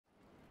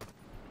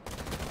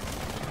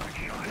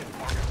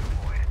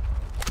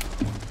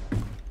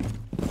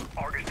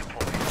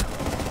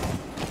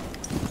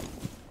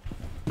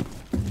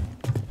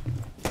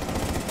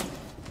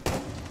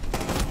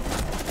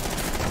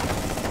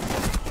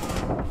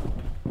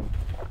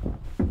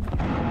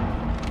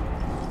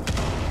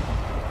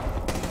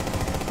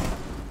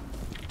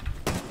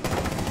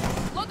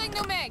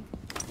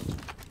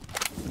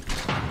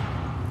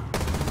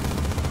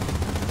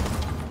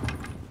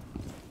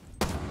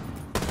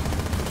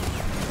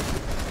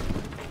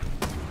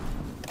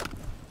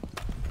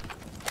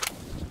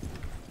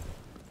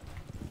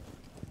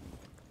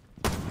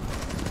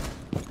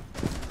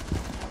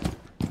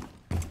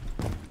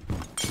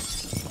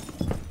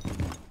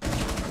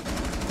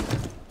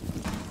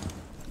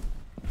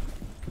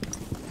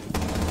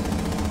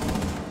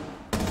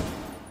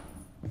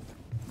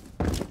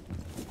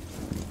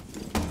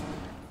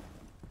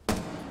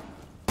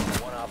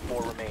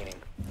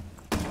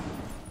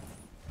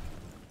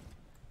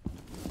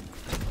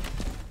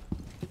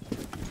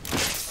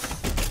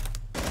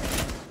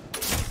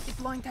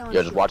Deploying talent.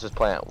 Yo, just watch this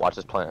plant. Watch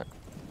this plant.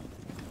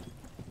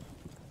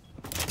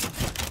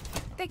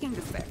 Taking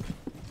the spec.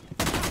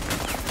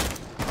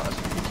 Oh,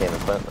 you can't even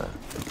plant that.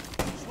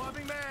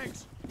 Swapping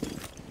mags.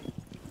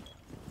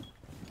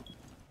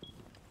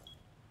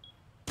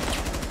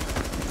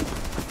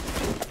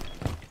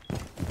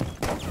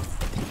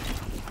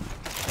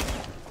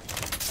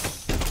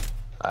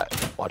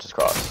 Alright, watch this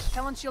cross.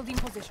 Talent shield in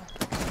position.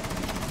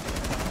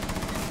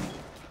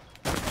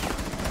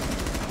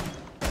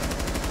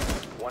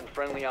 One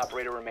friendly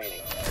operator remaining.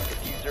 The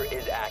diffuser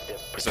is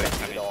active.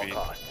 Protected at all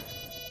costs.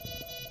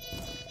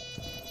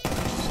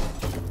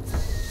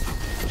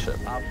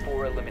 Shit. Op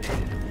 4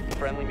 eliminated.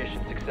 Friendly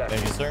mission successful.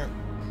 Thank you, sir.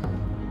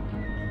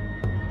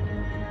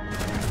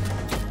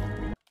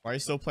 Why are you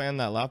still playing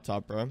that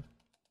laptop, bro?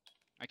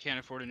 I can't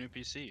afford a new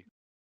PC.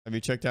 Have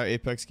you checked out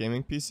Apex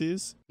Gaming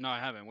PCs? No, I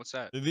haven't. What's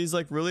that? They're these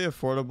like really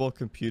affordable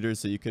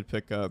computers that you could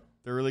pick up.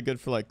 They're really good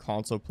for like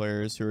console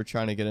players who are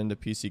trying to get into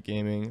PC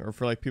gaming, or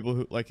for like people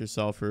who like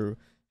yourself who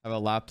have a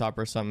laptop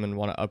or something and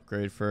want to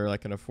upgrade for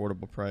like an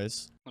affordable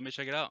price. Let me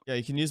check it out. Yeah,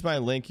 you can use my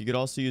link. You could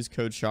also use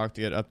code Shawk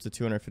to get up to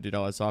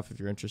 $250 off if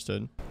you're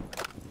interested.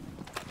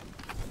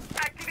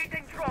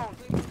 Activating drone.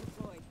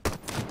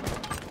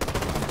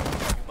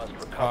 Must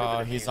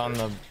recover the He's diffuser. on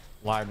the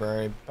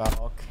library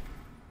balk.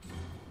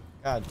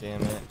 God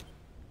damn it.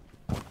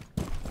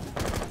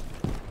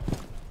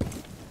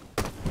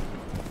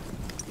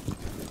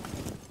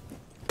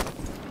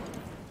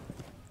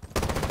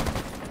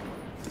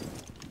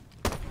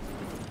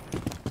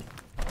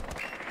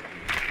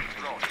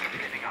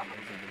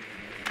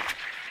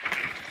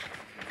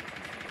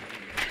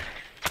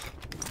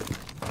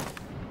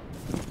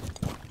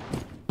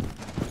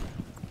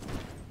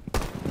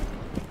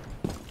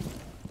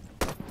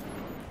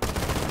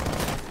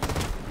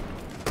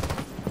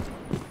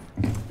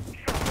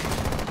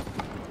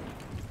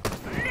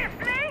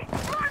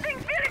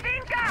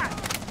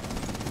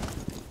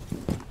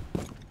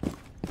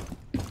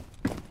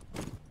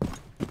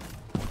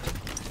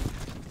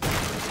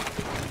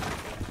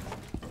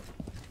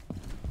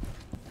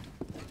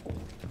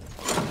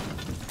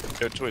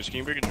 Yo, Twitch, can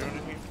you bring a drone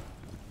in here?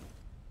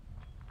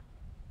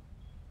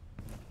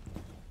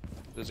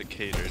 There's a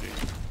cater, dude.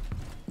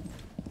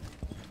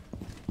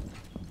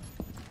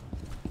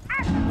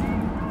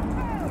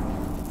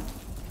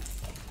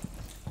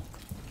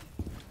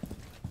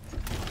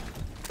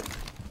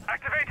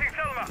 Activating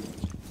Selma.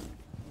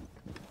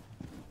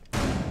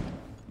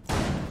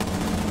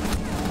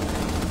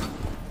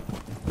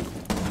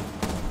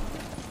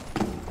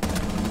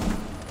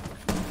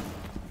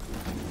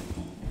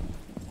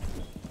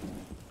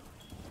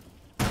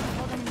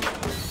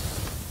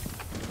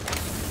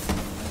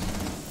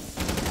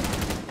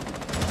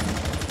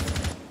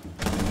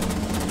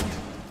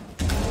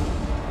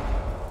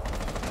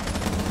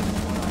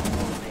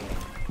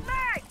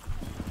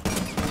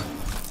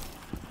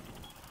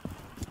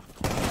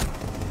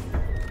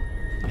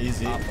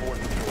 Easy. Op 4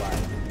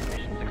 neutralized.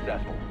 Mission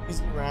successful.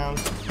 Easy round.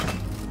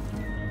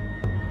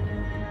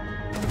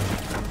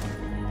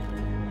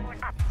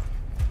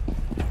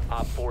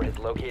 Op 4 has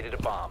located a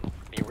bomb.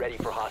 Be ready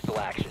for hostile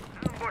action.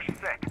 Ambush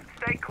set.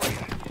 Stay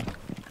clear.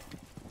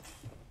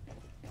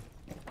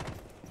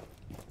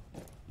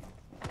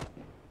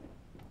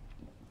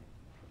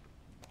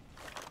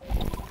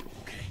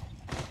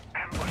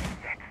 Ambush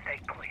set. Stay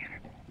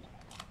clear.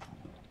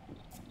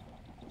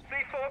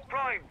 C4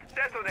 primed.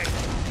 Detonate.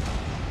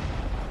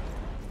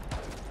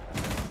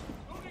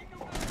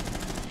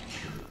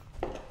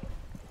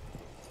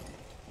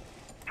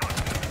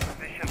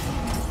 Position.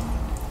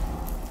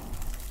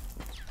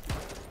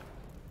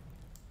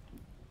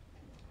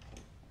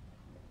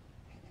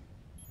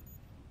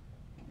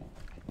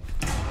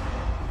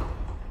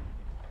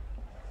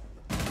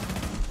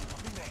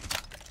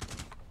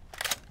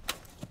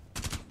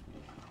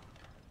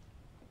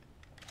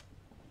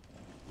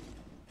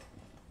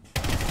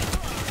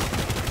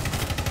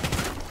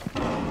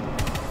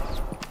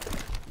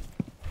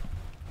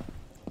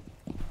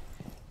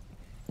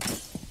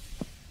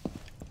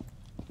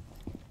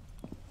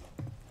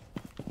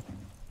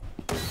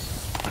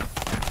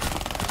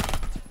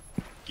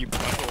 Keep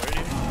rifle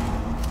ready.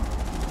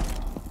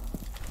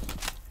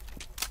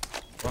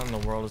 What in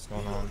the world is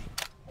going on?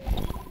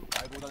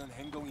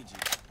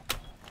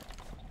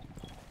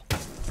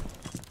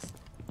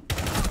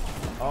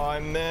 Oh, I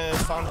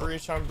missed. On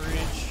breach, on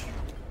breach.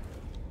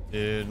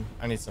 Dude,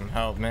 I need some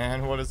help,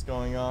 man. What is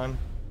going on?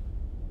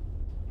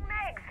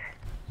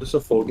 Is this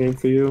a full game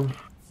for you?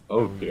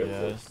 Oh, dear.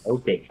 Yes.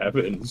 Okay,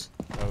 heavens.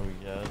 Oh,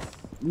 yes.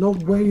 No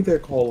way they're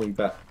calling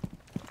back.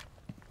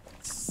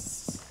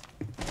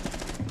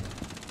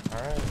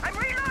 Alright. I'm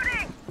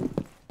reloading.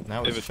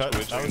 That was David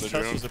Twitch on the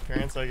drone. Chut's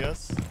appearance, I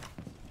guess.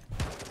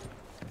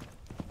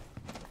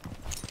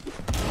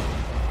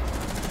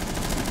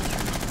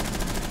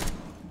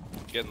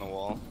 Get in the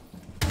wall.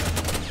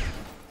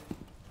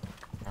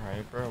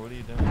 Alright, bro, what are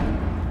you doing?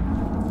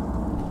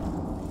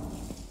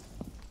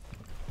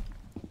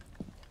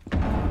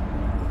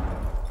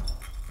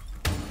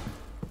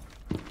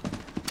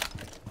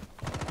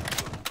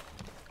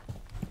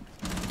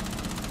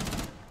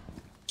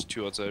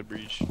 2 outside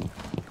breach.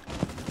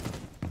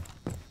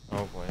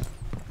 Oh boy.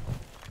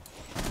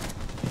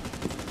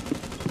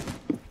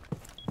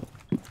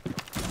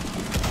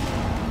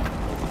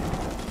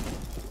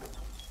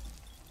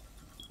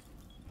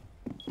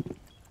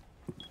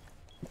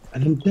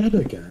 And I'm dead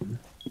again.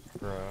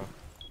 Bro.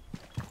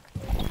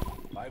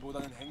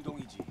 말보다는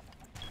행동이지.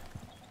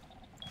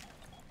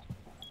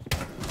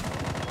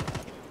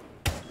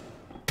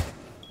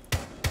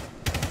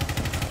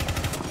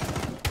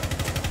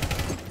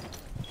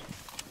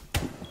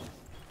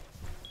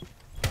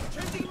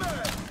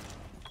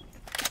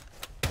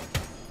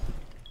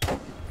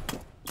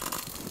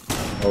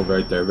 Oh,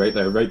 right there, right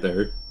there, right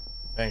there.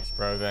 Thanks,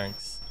 bro.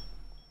 Thanks.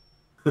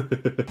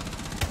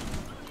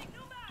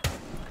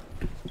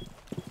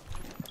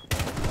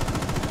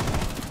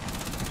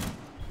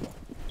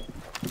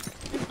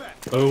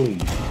 Boom.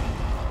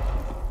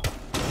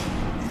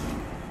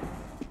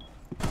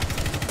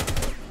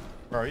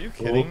 Bro, are you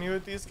kidding me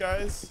with these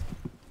guys?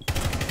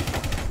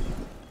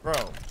 Bro,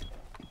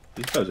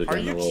 These guys are are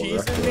getting you a little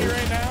cheesing me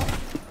right now?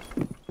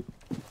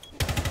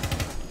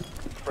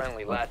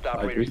 Friendly, last I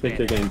operator do think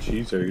they're standing. getting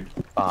cheesered.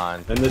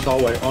 On. In this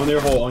hallway, on your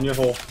hole, on your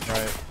hole.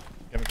 Right.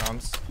 Give me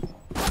comms.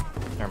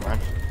 Never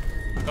mind.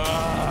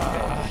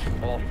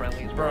 All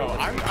friendlies. Bro,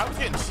 I was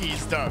getting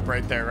cheesed up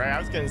right there, right? I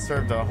was getting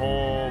served a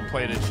whole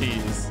plate of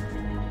cheese.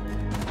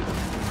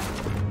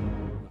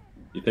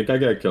 You think I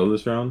got killed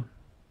this round?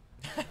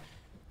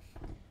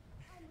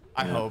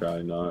 I Yeah, hope.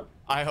 Probably not.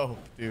 I hope,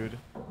 dude.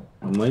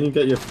 I'm letting you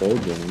get your full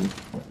game.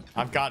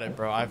 I've got it,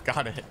 bro. I've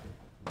got it.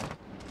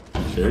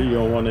 Sure, you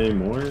don't want any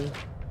more?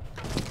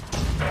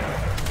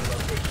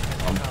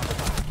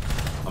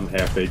 I'm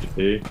half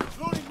HP.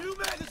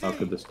 How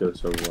could this go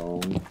so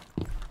wrong?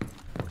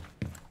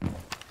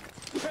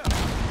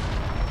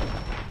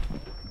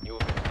 You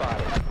have been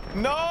spotted.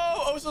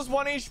 No! Osa's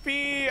 1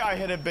 HP! I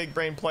hit a big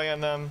brain play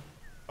on them.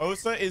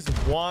 Osa is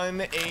 1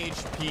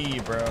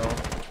 HP, bro.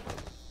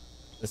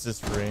 This is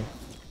free.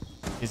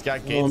 He's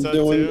got gates up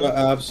too.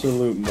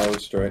 absolute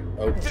most right.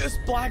 Oh, This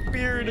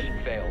Blackbeard!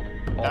 Mission failed.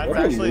 All That's What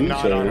a actually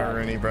not loser. on our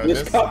Rooney, bro.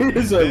 This guy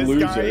is a this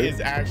loser. guy is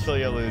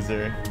actually a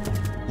loser.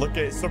 Look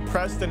at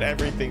suppressed and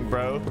everything,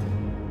 bro.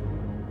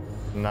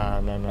 Nah.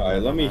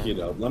 Alright, let me heat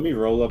up. Let me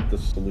roll up the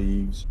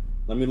sleeves.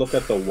 Let me look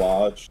at the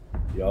watch.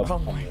 Yup, Oh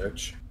I'm my-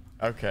 rich.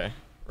 Okay,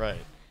 right.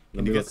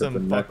 Let Can me you get look at the some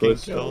fucking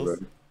necklace. kills?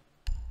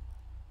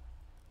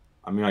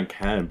 I mean, I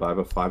can, but I have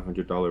a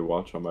 $500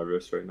 watch on my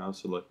wrist right now,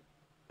 so like,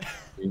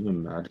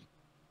 even mad.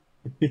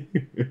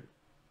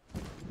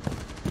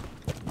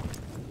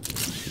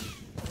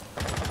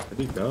 Where'd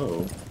he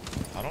go?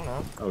 I don't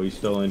know. Oh, he's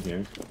still in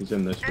here. He's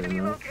in this room Enemy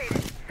now.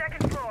 located.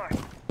 Second floor.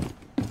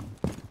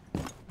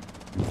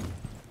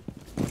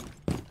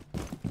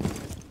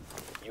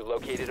 You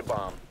located a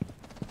bomb.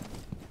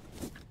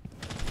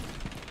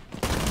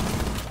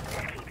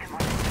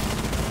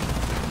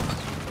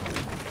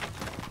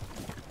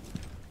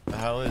 The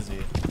hell is he?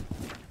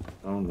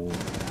 I don't know.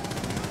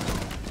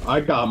 I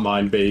got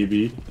mine,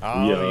 baby.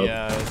 Oh Yup.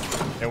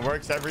 yeah, it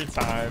works every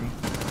time.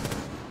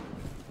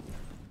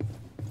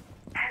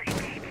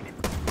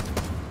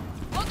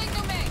 Holding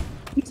domain.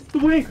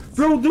 Wait,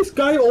 bro, this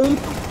guy only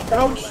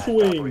crouch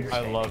swings. I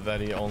love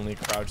that he only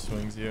crouch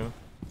swings you.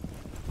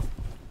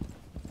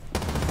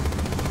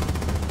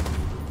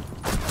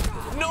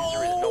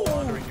 No!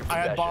 I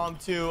had bomb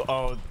too.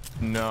 Oh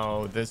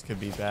no, this could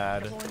be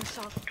bad.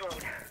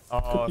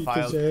 Oh,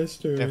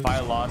 if I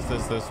lost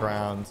this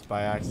round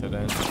by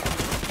accident,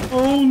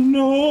 Oh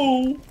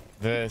no!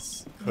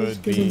 this Let's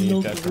could give him be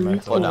no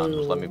detrimental. Slow down.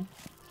 Just let me.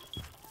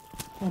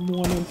 I'm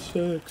 1 in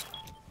 6.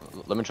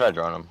 Let me try to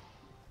drone him.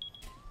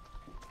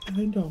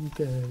 And I'm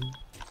dead.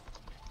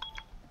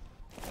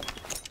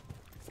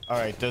 All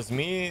right, does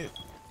me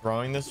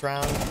throwing this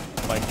round,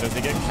 like, does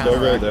it get Still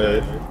right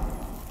counteracted there.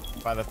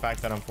 by the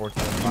fact that I'm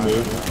 14?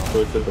 Move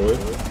towards the door.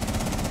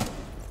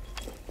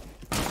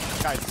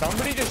 Guys,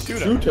 somebody just shoot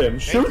him. Shoot him!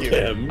 Thank Shoot you.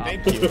 him!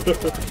 Thank you.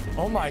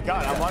 Oh my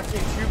god, I'm watching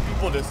 2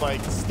 people just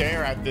like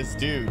stare at this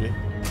dude.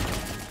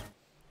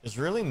 Is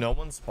really no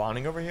one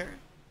spawning over here?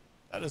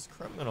 That is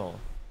criminal.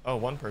 Oh,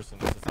 1 person.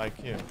 It's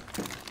IQ.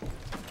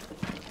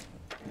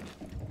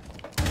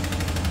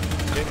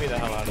 Get me the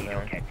hell out of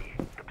there.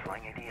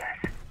 Deploying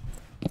ADS.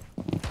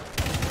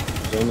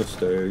 He's on the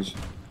stairs.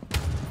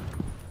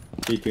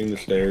 Peeking the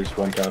stairs,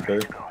 1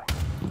 counter.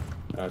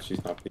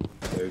 She's not peeking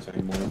the stairs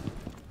anymore.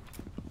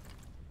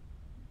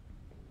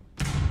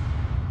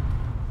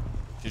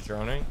 She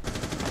droning?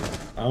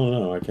 I don't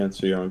know, I can't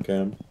see her on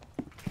cam.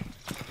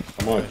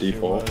 I'm on Yeah, she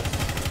default. was.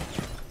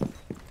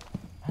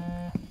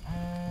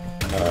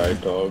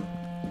 Alright, dog.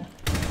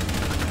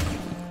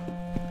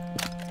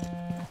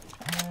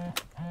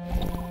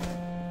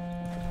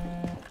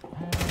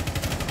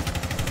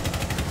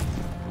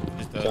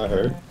 She's Is dead. that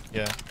her?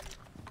 Yeah.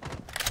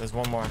 There's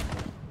 1 more.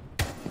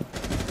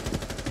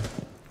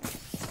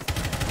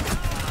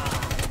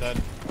 Dead.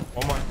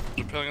 1 more.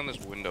 They're pulling on this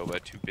window by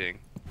 2 ping.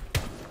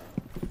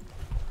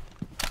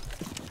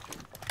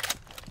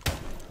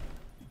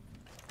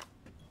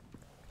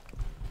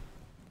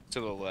 To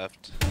the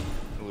left.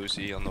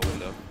 Lucy on the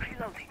window.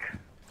 Reloading.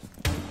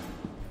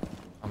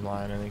 I'm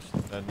lying. I think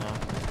she's dead now.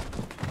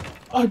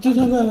 Oh,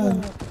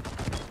 no.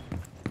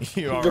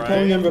 You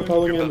Repelling him, alright?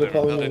 repelling him,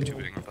 Repelled repelling in, two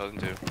him. bing, repelled in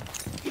two.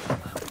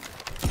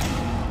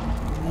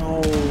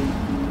 No.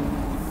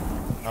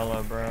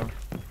 Hello, bro.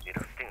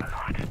 It'll sting a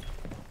lot.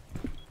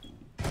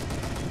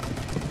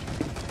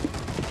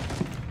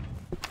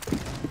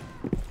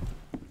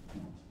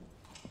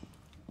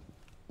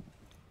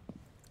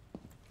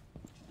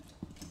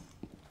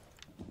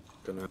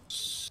 Gonna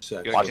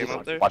set. You Watch came this,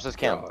 up there? watch this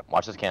cam.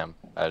 Watch this cam.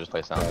 I just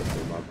placed down.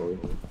 My boy.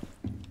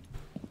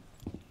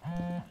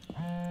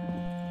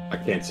 I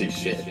can't see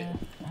shit.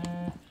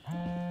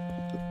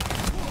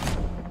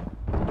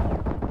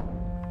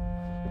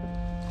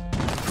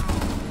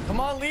 Come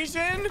on,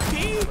 Legion!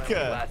 Peek!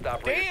 Last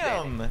operator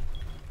Damn!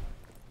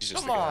 He's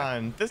just Come the guy.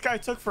 on! This guy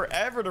took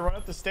forever to run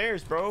up the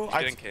stairs, bro. He's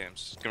getting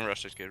cams. Gonna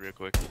rush this kid real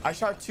quick. I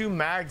shot 2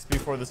 mags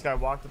before this guy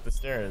walked up the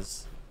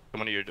stairs.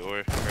 Come to your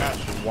door.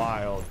 That's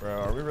wild,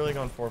 bro. Are we really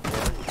going 4-4?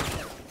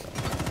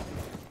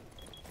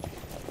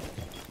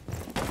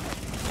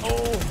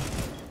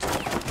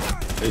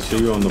 Oh! They see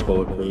you on the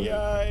bulletproof.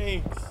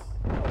 Yikes!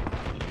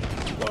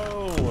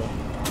 Whoa!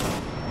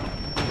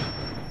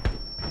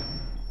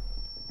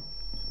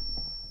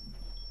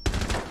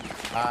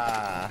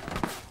 Ah.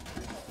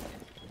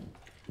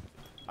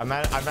 I'm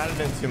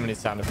added in too many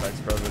sound effects,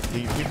 bro. But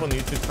the people in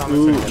YouTube comments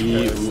Ooh, are gonna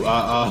ee, get pissed. ooh,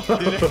 ah, ah.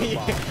 Dude,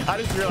 I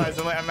just realized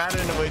I'm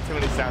adding in way too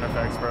many sound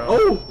effects, bro.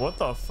 Oh! What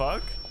the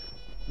fuck?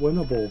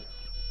 Winnable.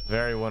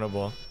 Very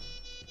winnable.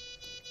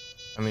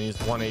 I mean, he's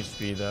 1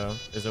 HP though.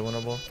 Is it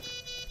winnable?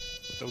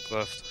 Look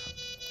left.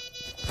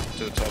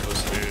 To the top of the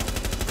stairs.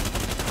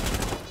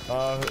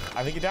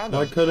 I think he downed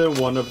Why him. couldn't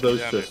one of those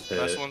Down just it.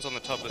 Last hit? one's on the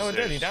top of the Oh, it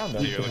stairs. did. He downed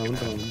him. that you're looking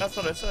at. That's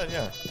what I said,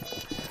 yeah.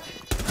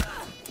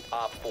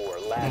 Op 4,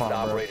 Come last on, bro.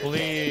 operator standing.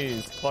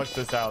 Please clutch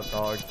this out,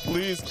 dog.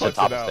 Please To the clutch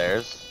top it out.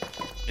 stairs.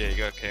 Yeah, you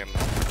got cam.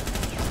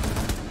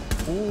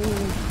 Ooh.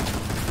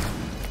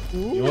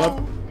 Ooh. You know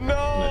what? No.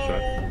 Nice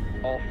try.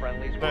 All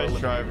friendlies were Nice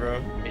try,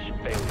 eliminated. bro. Mission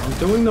failure. I'm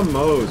doing the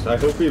most. I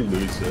hope we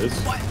lose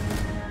this.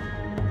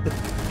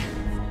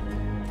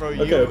 Bro,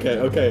 you...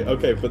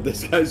 Okay, but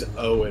this guy's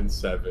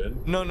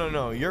 0-7.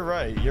 No. You're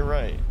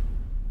right.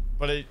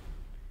 But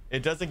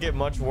it doesn't get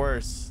much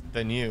worse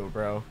than you,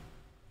 bro.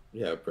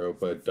 Yeah, bro,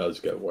 but it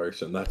does get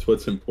worse, and that's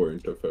what's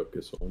important to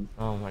focus on.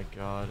 Oh my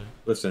god.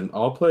 Listen,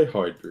 I'll play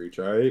hard breach,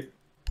 alright?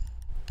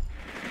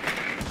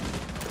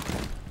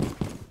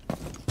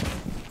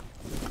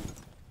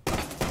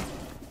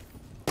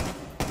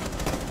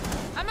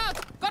 I'm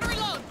out. Gotta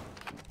reload.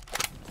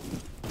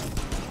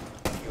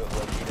 You have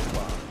located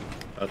bomb.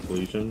 That's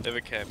Legion. They have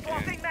a cam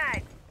Swapping can.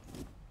 mag.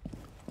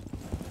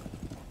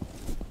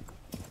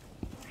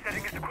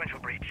 Setting a sequential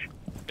breach.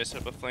 They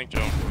set up a flank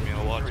drone for me.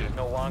 I'll watch Diffuser it. is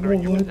no longer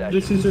in your What? possession.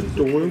 This is a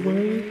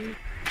doorway?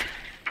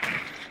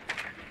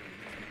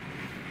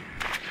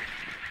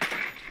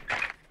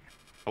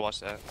 I'll watch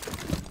that.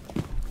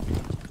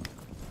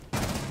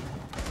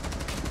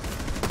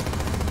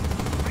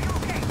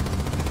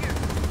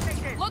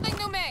 Loading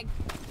new mag.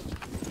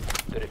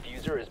 The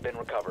diffuser has been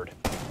recovered.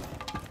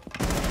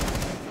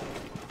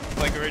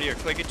 Flank right here.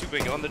 Flank it too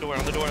big. On the door.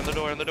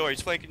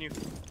 He's flanking you.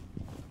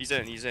 He's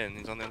in. He's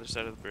on the other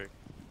side of the brick.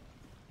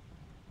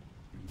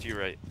 To your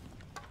right.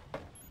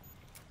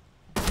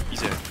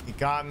 He's in. You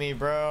got me,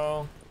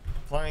 bro.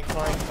 Flank.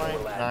 Nice.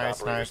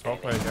 Well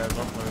played, guys.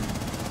 Well played.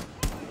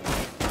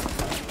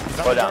 He's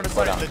on Slow the down, door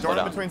slow beside- down, The slow door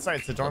down. between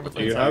sites. The door Do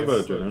between you sites. have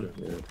a drone?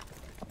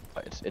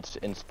 Yeah. It's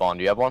in spawn.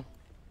 Do you have one?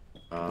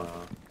 We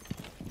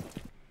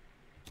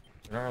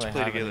don't really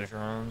play have any together.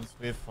 drones.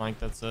 We have flank,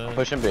 that's it.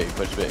 Push him big.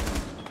 Push big.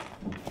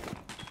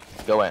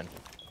 Go in.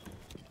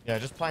 Yeah,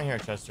 just playing here,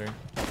 Chester.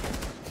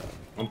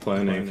 I'm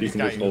planning. If you He's can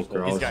got just hold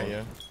you. He's cross. got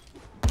you.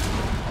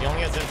 He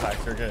only has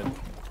impact. You're good.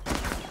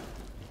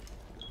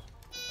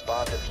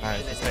 Bomb diffusion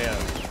Alright, so stay up.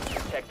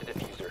 Protect the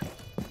diffuser.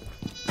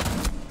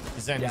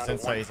 He's in. He's Down to in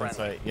sight. one He's in friendly.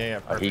 sight. Yeah.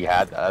 Perfect. He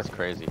had that. That's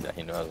crazy that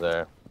he knew I was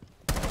there.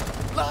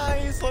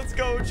 Nice. Let's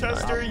go,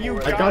 Chester. You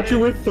got I got it. you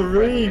with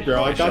 3,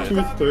 bro. I got you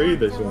with 3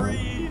 this one.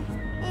 3.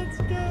 Let's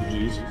go.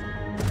 Jeez.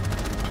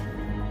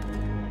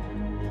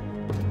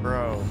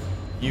 Bro,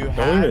 you Don't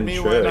had even me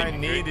trip. when I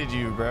needed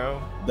you,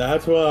 bro.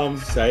 That's what I'm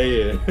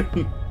saying.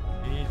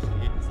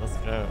 Jeez, let's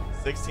go.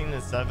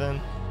 16-7.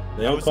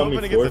 They I don't was call me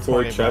hoping to get the 4-4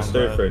 20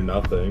 Chester bomb, for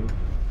nothing.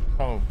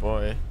 Oh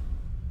boy.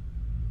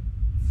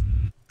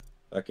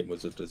 That game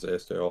was a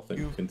disaster, all things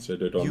You-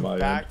 considered on You my end.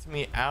 backed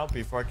me out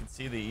before I could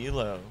see the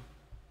elo.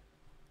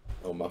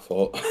 Oh, my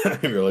fault. I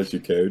didn't realize you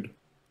cared.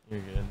 You're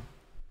good.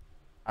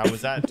 I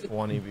was at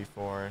 20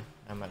 before.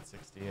 I'm at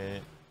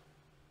 68.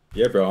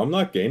 Yeah, bro, I'm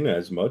not gaining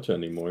as much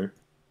anymore.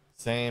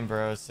 Same,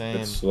 bro. Same.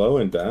 It's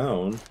slowing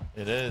down.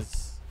 It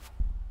is.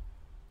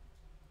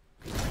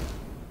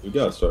 We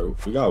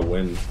gotta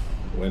win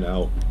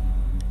out.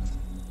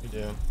 We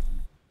do.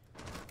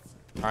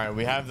 Alright,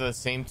 we have the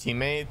same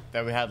teammate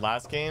that we had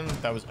last game.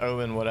 That was 0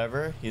 and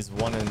whatever. He's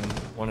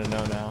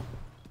 1-0 now.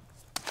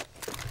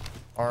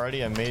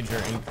 Already a major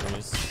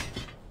increase.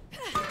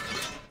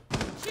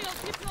 Shield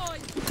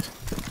deployed.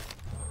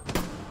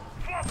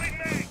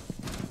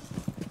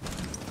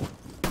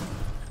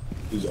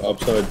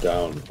 upside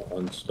down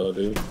on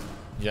study.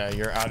 Yeah,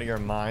 you're out of your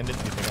mind if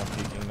you think I'm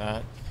peeking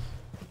that.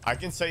 I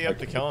can set you up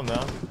to kill him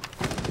though.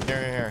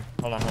 Here.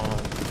 Hold on.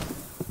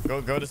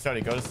 Go to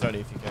study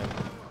if you can.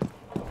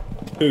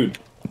 Dude,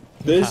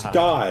 this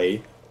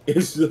guy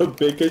is the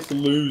biggest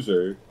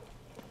loser.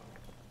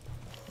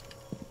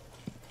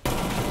 Are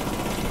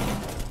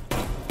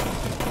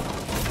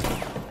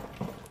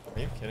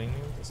you kidding me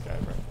with this guy,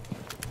 bro?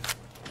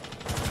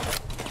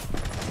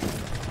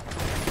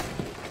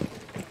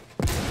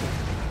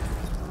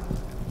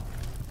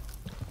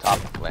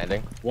 Top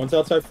landing. One's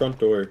outside front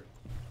door.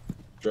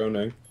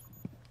 Droning.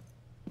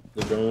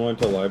 The drone went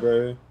to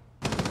library.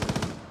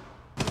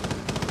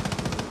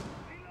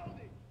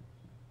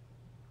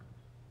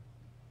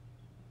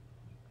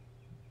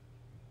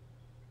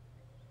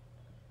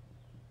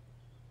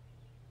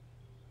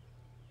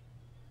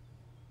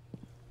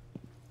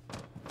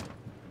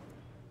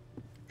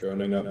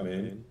 Droning up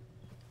main.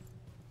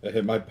 I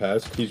hit my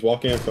pass. He's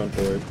walking in front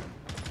door.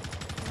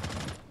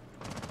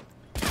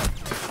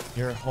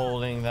 You're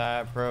holding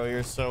that, bro.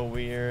 You're so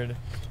weird.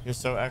 You're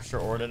so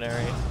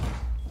extraordinary.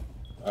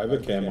 I have a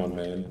cam on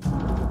main.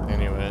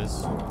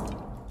 Anyways.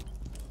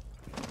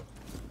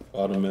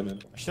 Bottom in.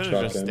 I should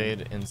have just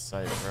stayed in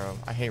sight, bro.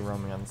 I hate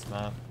roaming on this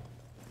map.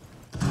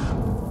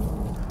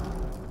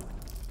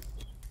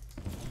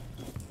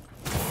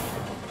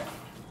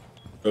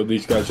 Bro,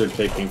 these guys are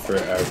taking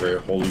forever.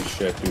 Holy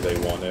shit, do they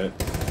want it?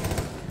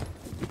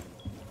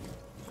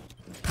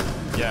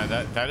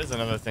 Yeah, that is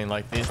another thing.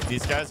 Like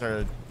these guys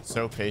are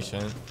so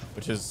patient,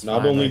 which is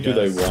Not fine, only I do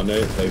they guess. want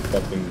it, they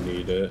fucking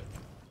need it.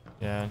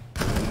 Yeah.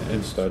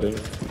 In study.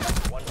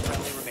 One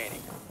friendly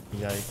remaining.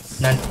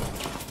 Yikes. None.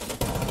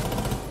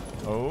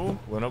 Oh,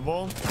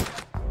 winnable.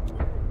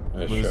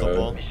 Nice Losable.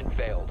 shot. Mission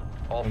failed.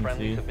 All MC.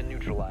 friendlies have been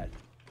neutralized.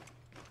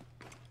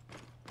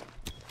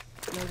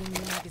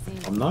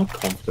 I'm not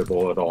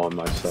comfortable at all in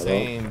my setup.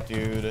 Same,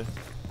 dude.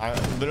 I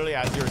literally,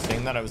 as you were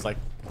saying that, I was like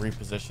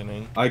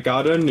repositioning. I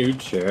got a new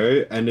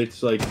chair and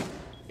it's like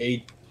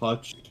a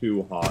touch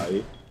too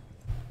high.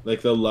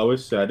 Like the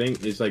lowest setting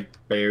is like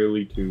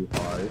barely too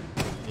high.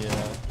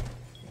 Yeah.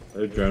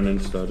 They're drone in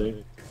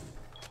study.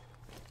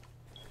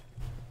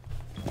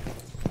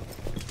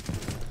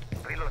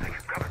 Reloading.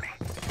 Cover me.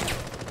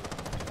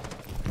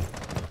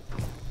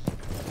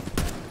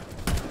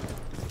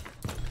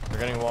 We're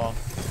getting wall.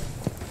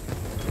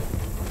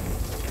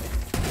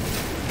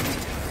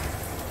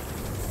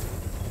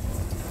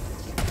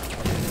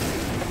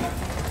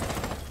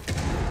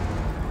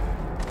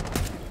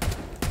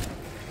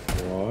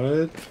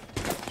 What?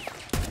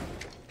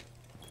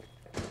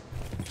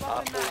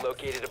 Op 4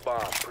 located a bomb.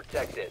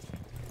 Protect it.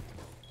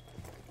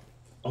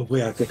 Oh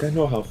wait, I think I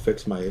know how to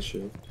fix my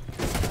issue.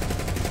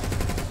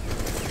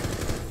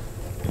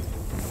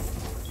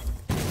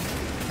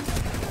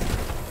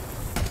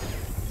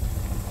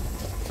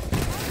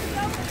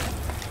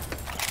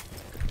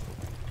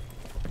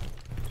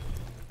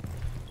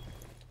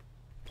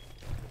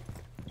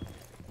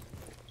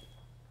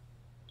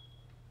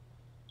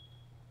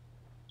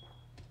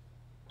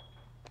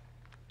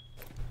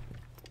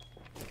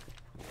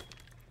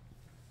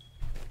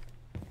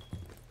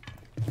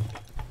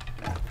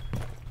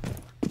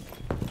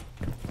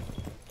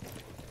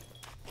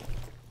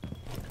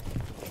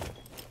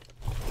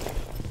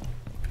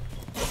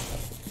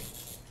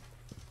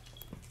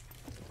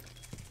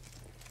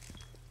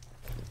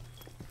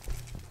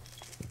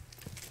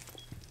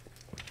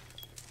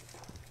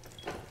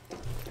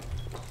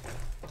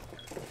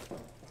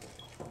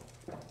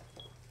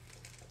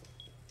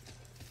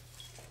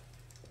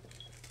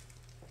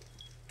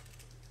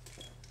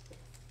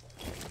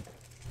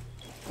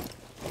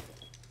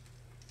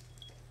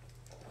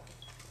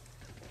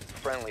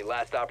 Friendly,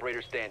 last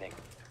operator standing.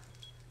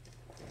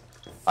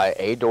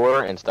 A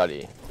door and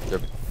study.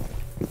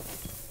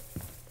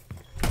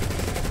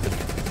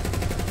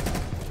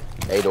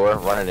 A door,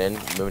 running in,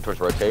 moving towards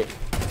rotate.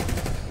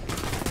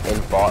 In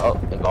vault,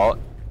 in vault.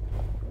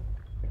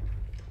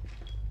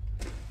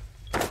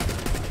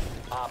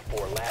 Op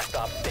 4, last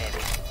op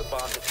standing. The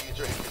bomb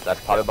diffuser has been That's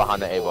probably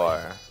behind the A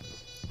bar.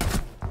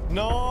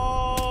 No.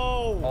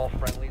 All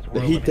friendlies were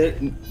He eliminated.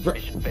 didn't.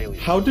 Mission failure.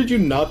 How did you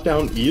knock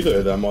down either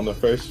of them on the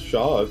first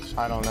shots?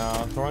 I don't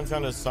know. Thorn's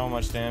gun does so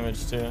much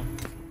damage too.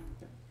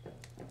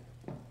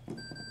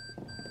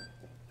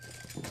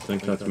 I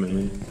think that's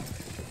me.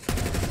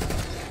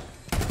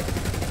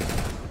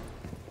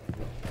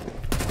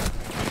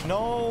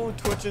 No,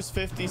 Twitch is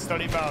 50.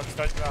 Study valve.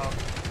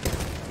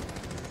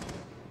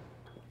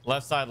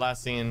 Left side,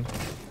 last scene.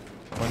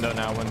 Window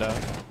now, window.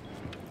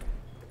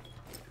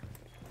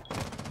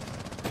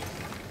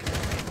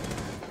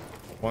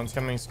 One's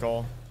coming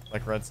skull,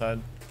 like red side.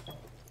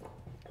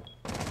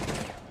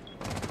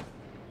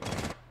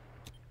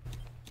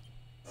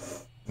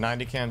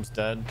 $90 cam's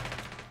dead.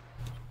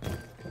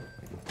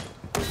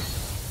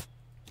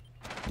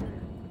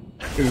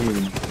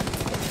 Dude.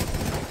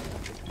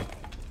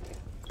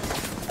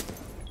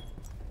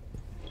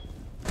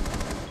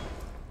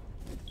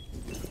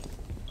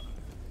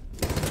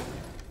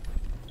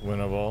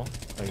 Winnable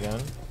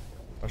again.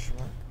 Question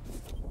mark.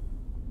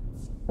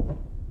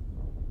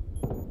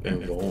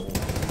 And roll.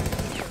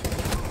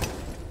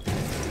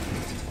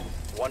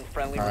 One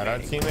friendly All right, our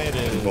remaining.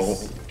 teammate Roll.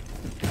 is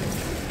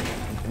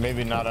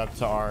maybe not up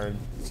to our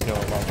skill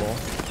level.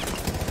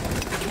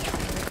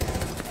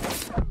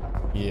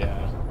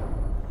 Yeah.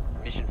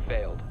 Mission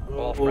failed.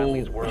 All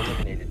friendlies were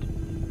eliminated.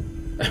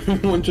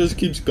 Everyone just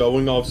keeps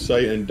going off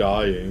site and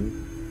dying.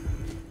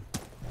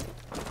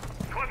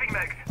 Swapping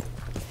mags.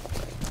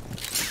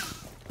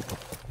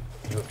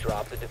 You have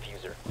dropped the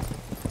diffuser.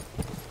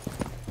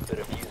 The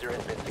diffuser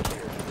has been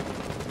secured.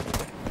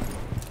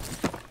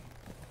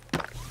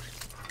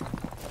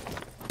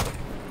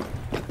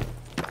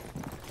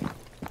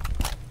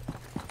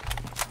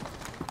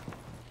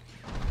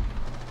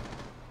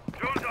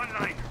 Drones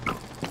online.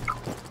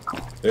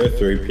 There are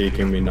 3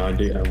 peeking me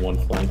 90 and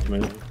 1 flank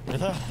me.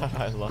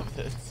 I love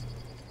it.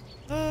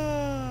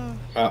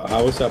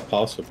 How is that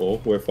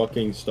possible? We're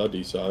fucking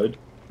study side.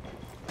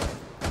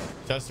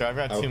 Chester, I've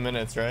got 2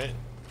 minutes, right?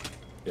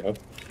 Yep.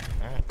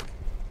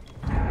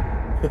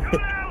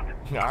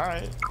 All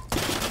right.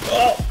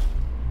 Oh!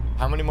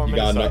 How many more You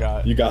minutes got, do I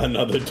got? you got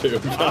another 2. You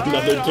got All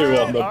another right, 2 all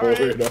on the right, all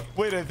board. right.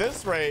 Wait, at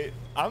this rate,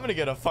 I'm gonna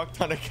get a fuck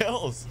ton of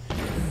kills.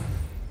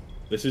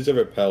 This is a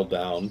rappel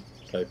down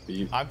type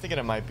beat. I'm thinking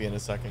it might be in a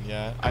second.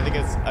 Yeah, I think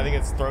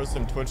it's throw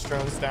some Twitch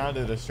drones down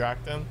to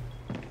distract them.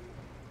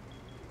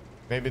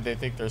 Maybe they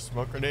think they're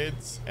smoke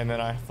grenades, and then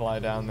I fly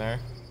down there.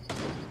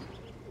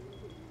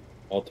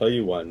 I'll tell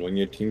you when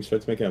your team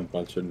starts making a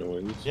bunch of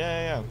noise.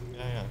 Yeah.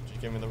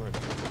 Just give me the word.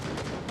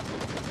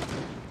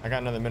 I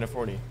got another minute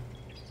 40.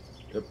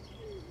 Yep.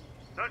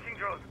 Launching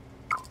drones.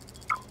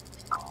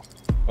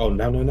 Oh,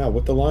 no.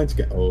 What the lines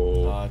get?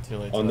 Oh. Too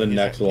late. On the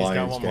next he's got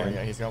Lions one more. game.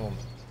 Yeah, he's got one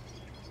more.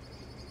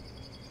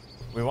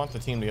 We want the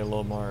team to get a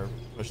little more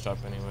pushed up,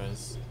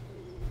 anyways.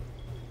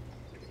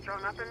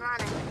 Drone up and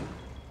running.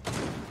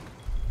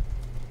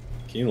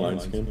 Keen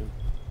lines game.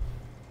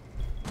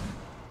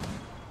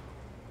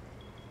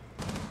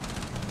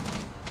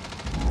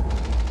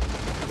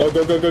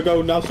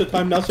 Go. Now's the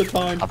time. I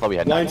thought we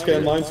had Line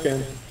 9.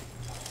 scan.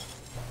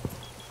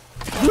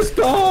 This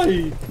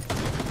guy!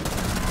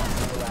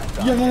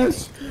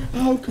 Yes!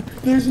 How could,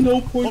 there's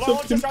no points Hold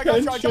on, of Chester, I got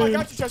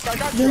you, Chester, I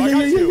got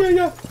you.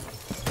 Yeah.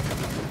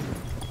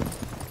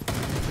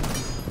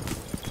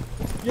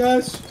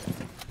 Yes!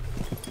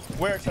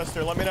 Where,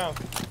 Chester? Let me know.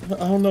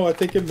 I don't know, I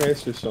think it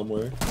masters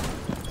somewhere.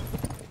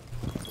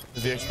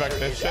 Does he expect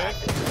this shit?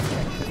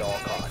 At all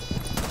costs.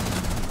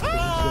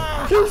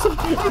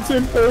 It's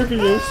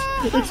impervious!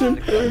 It's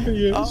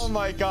impervious! Oh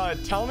my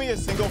god, tell me a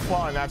single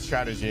flaw in that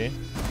strategy.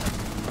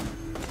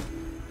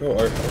 Bro,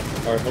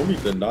 our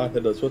homie did not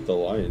hit us with the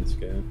lion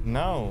scan.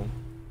 No.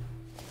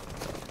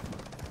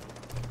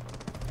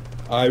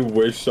 I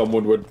wish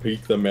someone would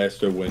peek the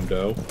master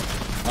window.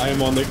 I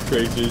am on the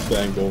craziest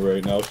angle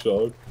right now,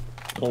 Shawk.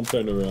 Don't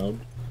turn around.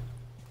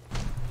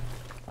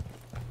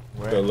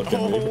 Where? Bro, look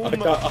at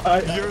me.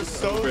 Oh you're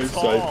so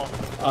tall.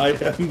 I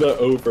am the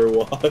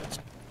Overwatch.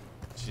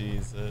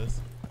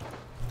 Jesus.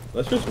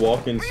 Let's just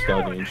walk in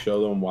study and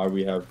show them why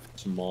we have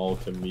small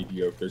to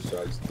mediocre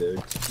sized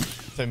dicks.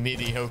 To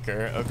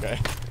mediocre, okay. I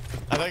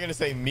thought you were gonna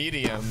say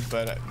medium,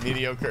 but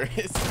mediocre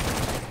is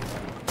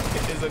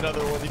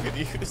another one you could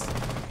use.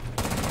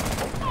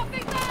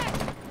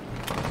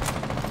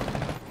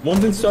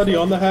 One's in study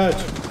on the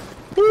hatch.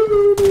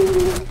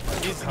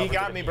 He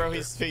got me, bro.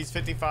 He's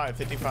 55.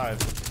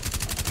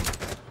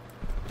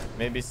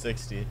 Maybe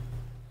 60.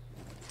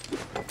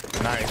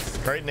 Nice.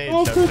 Great nade,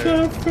 How could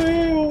Chester. that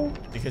fail?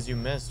 Because you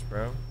missed,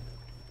 bro.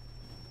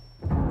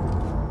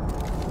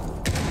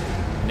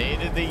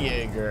 Naded the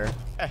Jaeger.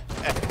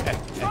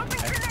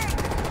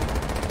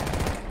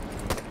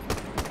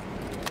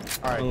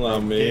 Alright, Allow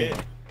me.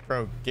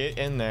 Get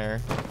in there.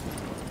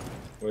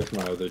 Where's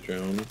my other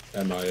drone?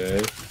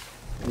 MIA.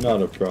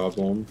 Not a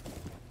problem.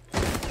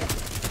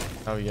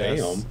 Oh, yes.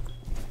 Damn.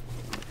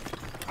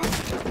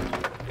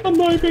 I'm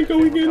not even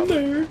going in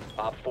there.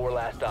 Op 4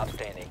 last stop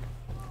standing.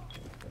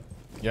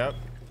 Yep.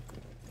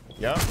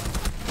 Nope.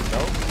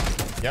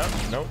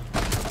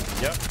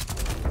 Yep.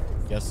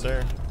 Yes,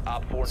 sir.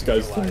 Op 4 This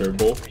guy's neutralized.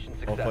 terrible. Mission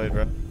Well successful. played,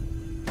 bro.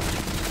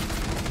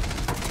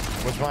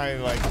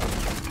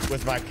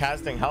 Was my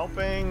casting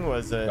helping?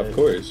 Was it? Of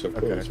course.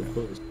 Okay.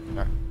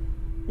 Alright.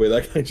 Wait,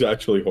 that guy's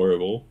actually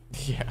horrible.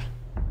 Yeah.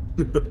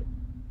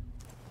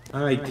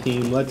 Alright,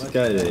 team, let's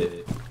get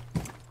it.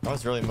 That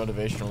was really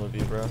motivational of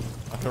you, bro.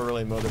 I feel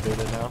really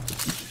motivated now.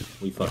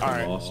 We fucking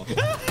Alright. lost.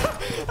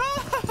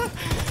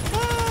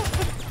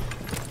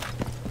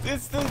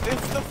 It's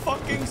the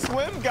fucking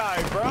swim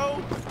guy,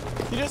 bro.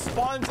 He just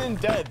spawns in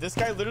dead. This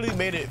guy literally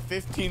made it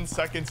 15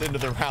 seconds into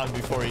the round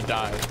before he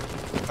died.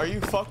 Are you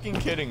fucking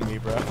kidding me,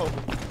 bro?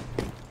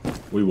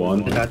 We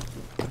won. I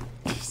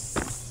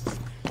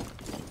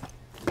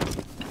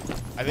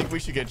think we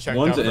should get checked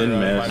One's out for in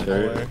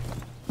bipolar. master.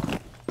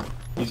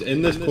 He's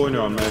in this corner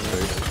on master.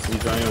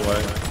 He's running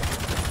away.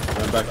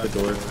 Run back the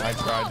door. I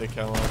tried to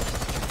kill him.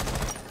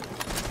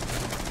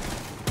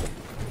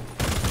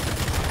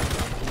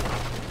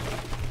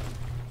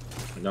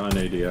 I got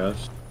an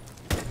ADS.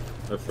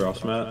 A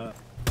frost mat.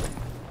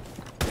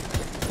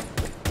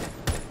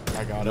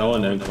 I got No it.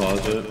 one in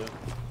closet.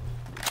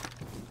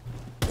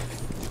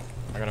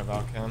 I got a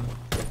Valcam.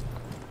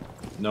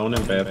 No one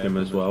in bathroom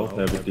as well.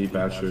 They have a deep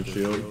Astro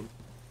shield.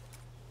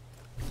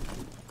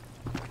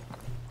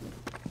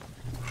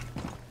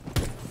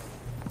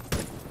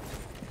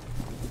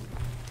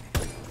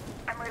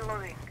 I'm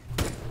reloading.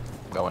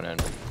 Going in.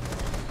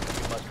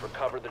 You must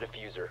recover the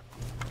diffuser.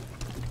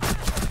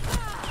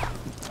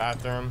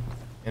 Bathroom.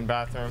 In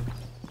bathroom.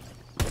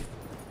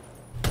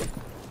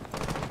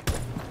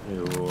 Hey,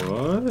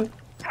 what?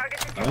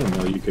 Target I didn't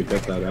know you could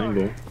get that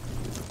angle.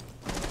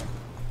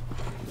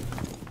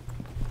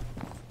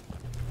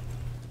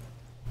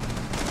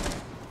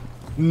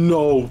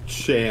 No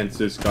chance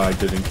this guy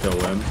didn't kill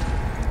him.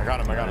 I got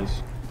him. I got him.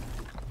 Nice.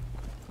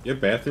 Your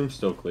bathroom's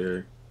still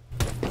clear.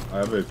 I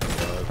have a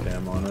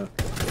cam on it.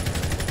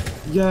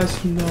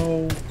 Yes,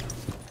 no.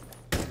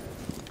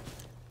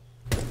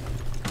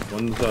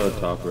 One's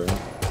top row.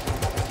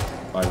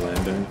 By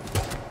landing.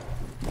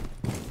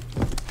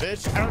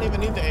 Bitch, I don't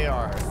even need the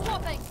AR.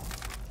 Swapping.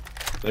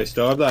 They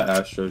still have that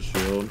Astro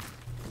shield.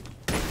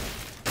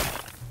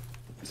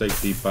 It's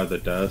like deep by the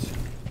desk.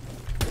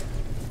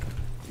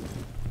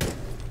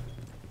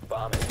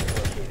 Bomb is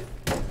located.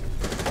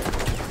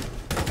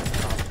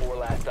 Top 4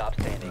 last stop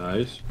standing.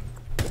 Nice.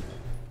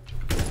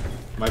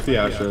 Might be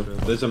Astro.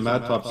 There's a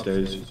mat top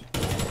stairs.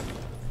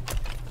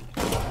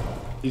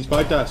 He's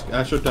by desk.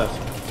 Astro desk.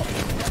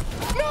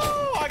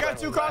 No, I got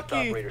too Last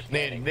cocky. operator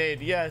standing.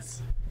 Nade,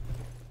 yes.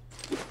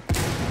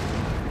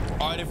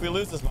 Alright, if we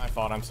lose, it's my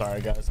fault. I'm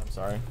sorry, guys. I'm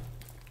sorry.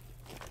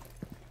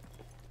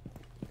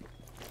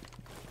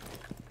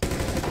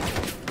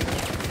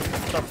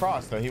 It's a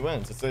Frost, though. He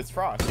wins. It's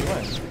Frost. He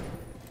wins.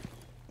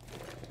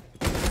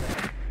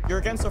 You're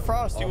against the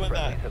Frost. You win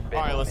that.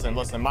 Alright,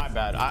 listen. My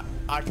bad.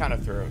 I kind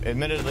of threw.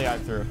 Admittedly, I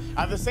threw.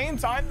 At the same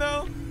time,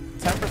 though,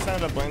 10%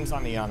 of the blame's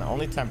on Iana.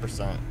 Only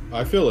 10%.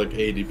 I feel like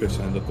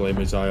 80% of the blame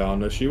is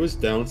Ayana. She was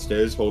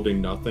downstairs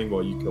holding nothing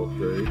while you killed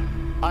Gray.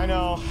 I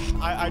know.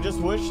 I just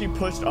wish she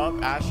pushed up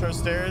Astro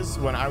stairs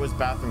when I was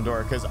bathroom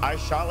door, because I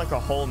shot like a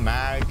whole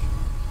mag.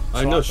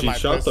 I know, swapped to she my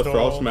shot the pistol.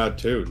 frost mat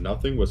too.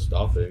 Nothing was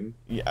stopping.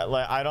 Yeah,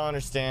 like I don't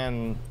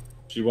understand.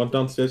 She went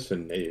downstairs to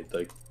nade,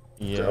 like,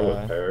 throw a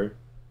Yeah. pair.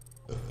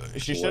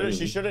 She should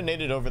have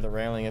naded over the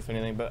railing if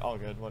anything, but all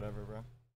good, whatever, bro.